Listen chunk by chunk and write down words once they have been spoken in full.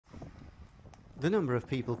The number of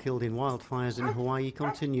people killed in wildfires in Hawaii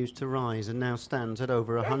continues to rise and now stands at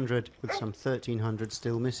over 100, with some 1,300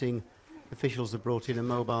 still missing. Officials have brought in a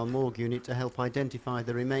mobile morgue unit to help identify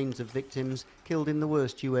the remains of victims killed in the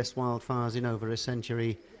worst US wildfires in over a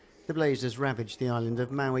century. The blazes ravaged the island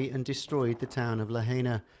of Maui and destroyed the town of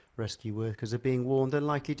Lahaina. Rescue workers are being warned they're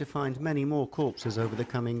likely to find many more corpses over the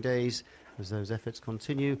coming days. As those efforts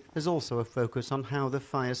continue, there's also a focus on how the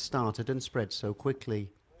fires started and spread so quickly.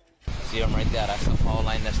 See them right there, that's the power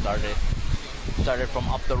line that started from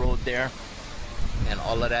up the road there, and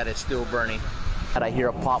all of that is still burning. And I hear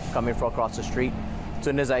a pop coming from across the street. As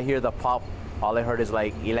soon as I hear the pop, all I heard is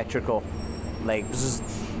like electrical, like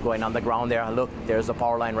bzzz, going on the ground there. Look, there's the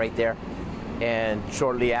power line right there. And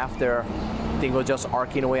shortly after, thing was just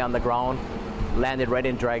arcing away on the ground, landed right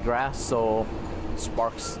in dry grass, so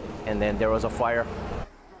sparks, and then there was a fire.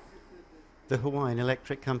 The Hawaiian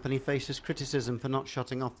Electric Company faces criticism for not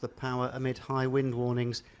shutting off the power amid high wind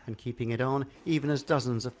warnings and keeping it on even as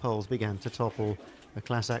dozens of poles began to topple. A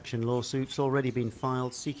class action lawsuit's already been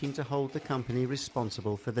filed seeking to hold the company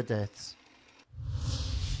responsible for the deaths.